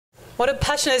What a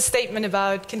passionate statement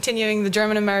about continuing the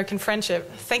German-American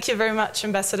friendship. Thank you very much,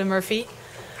 Ambassador Murphy,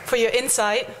 for your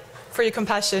insight, for your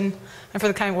compassion, and for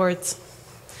the kind words.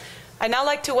 I'd now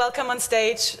like to welcome on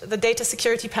stage the Data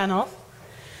Security Panel.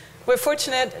 We're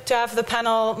fortunate to have the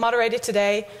panel moderated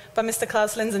today by Mr.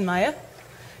 Klaus Linsenmayer,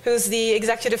 who's the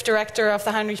Executive Director of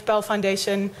the Heinrich Bell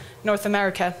Foundation North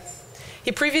America.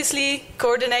 He previously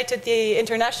coordinated the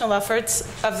international efforts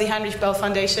of the Heinrich Bell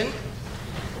Foundation,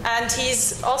 and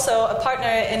he's also a partner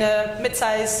in a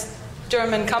mid-sized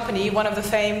German company, one of the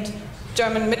famed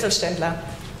German Mittelständler.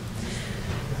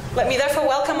 Let me therefore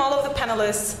welcome all of the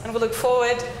panelists, and we look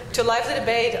forward to a lively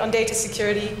debate on data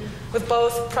security with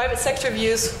both private sector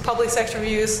views, public sector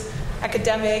views,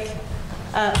 academic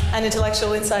and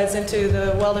intellectual insights into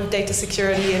the world of data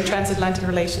security and transatlantic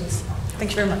relations.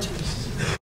 Thank you very much.